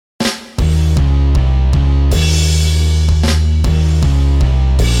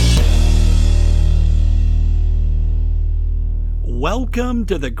Welcome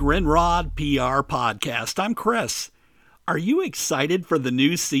to the Grinrod PR Podcast. I'm Chris. Are you excited for the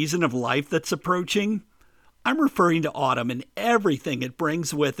new season of life that's approaching? I'm referring to autumn and everything it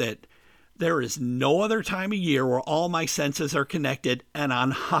brings with it. There is no other time of year where all my senses are connected and on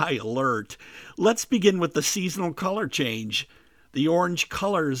high alert. Let's begin with the seasonal color change. The orange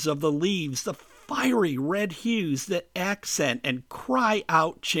colors of the leaves, the fiery red hues that accent and cry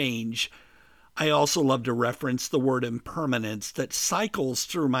out change. I also love to reference the word impermanence that cycles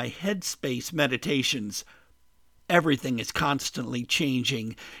through my headspace meditations. Everything is constantly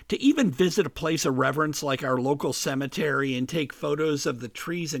changing. To even visit a place of reverence like our local cemetery and take photos of the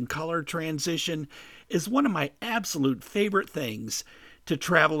trees and color transition is one of my absolute favorite things. To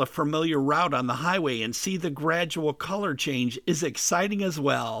travel a familiar route on the highway and see the gradual color change is exciting as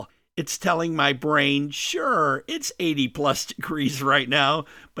well. It's telling my brain, sure, it's 80 plus degrees right now,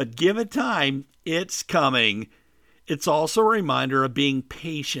 but give it time, it's coming. It's also a reminder of being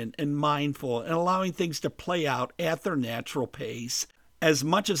patient and mindful and allowing things to play out at their natural pace. As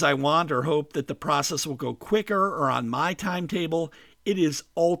much as I want or hope that the process will go quicker or on my timetable, it is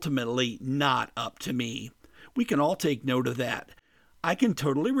ultimately not up to me. We can all take note of that. I can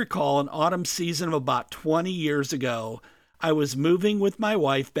totally recall an autumn season of about 20 years ago. I was moving with my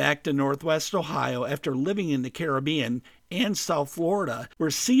wife back to Northwest Ohio after living in the Caribbean and South Florida,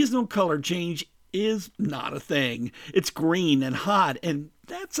 where seasonal color change is not a thing. It's green and hot, and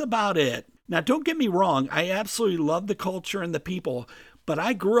that's about it. Now, don't get me wrong, I absolutely love the culture and the people, but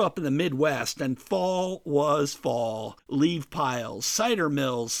I grew up in the Midwest, and fall was fall. Leaf piles, cider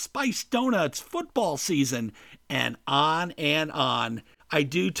mills, spiced donuts, football season, and on and on. I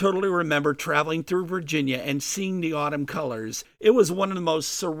do totally remember traveling through Virginia and seeing the autumn colors. It was one of the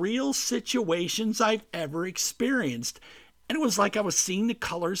most surreal situations I've ever experienced. And it was like I was seeing the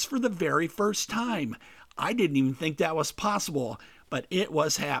colors for the very first time. I didn't even think that was possible, but it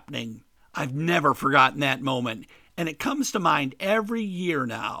was happening. I've never forgotten that moment, and it comes to mind every year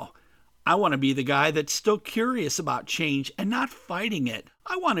now. I want to be the guy that's still curious about change and not fighting it.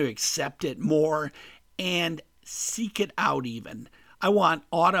 I want to accept it more and seek it out even. I want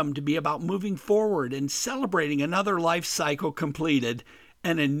autumn to be about moving forward and celebrating another life cycle completed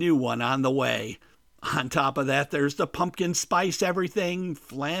and a new one on the way. On top of that, there's the pumpkin spice everything,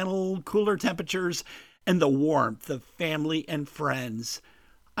 flannel, cooler temperatures, and the warmth of family and friends.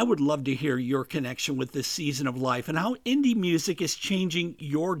 I would love to hear your connection with this season of life and how indie music is changing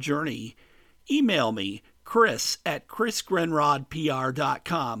your journey. Email me,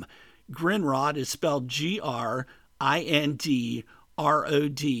 chris@chrisgrinrodpr.com. Grinrod is spelled Grinrod.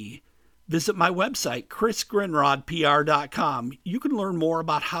 Visit my website, chrisgrinrodpr.com. You can learn more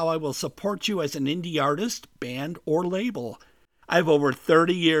about how I will support you as an indie artist, band, or label. I have over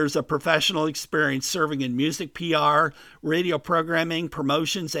 30 years of professional experience serving in music PR, radio programming,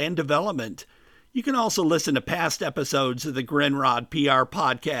 promotions, and development. You can also listen to past episodes of the Grinrod PR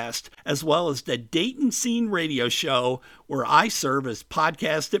podcast, as well as the Dayton Scene radio show, where I serve as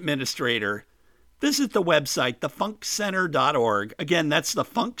podcast administrator. Visit the website, thefunkcenter.org. Again, that's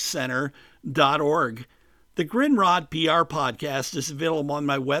thefunkcenter.org. The Grinrod PR podcast is available on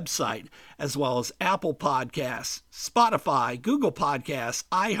my website, as well as Apple Podcasts, Spotify, Google Podcasts,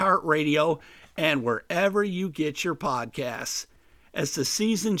 iHeartRadio, and wherever you get your podcasts. As the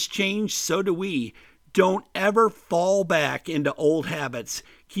seasons change, so do we. Don't ever fall back into old habits.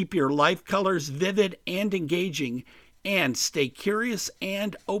 Keep your life colors vivid and engaging, and stay curious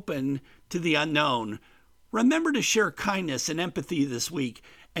and open to the unknown. Remember to share kindness and empathy this week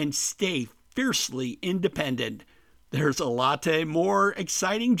and stay fiercely independent. There's a lot more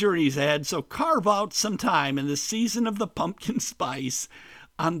exciting journeys ahead, so carve out some time in the season of the pumpkin spice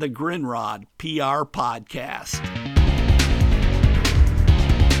on the Grinrod PR podcast.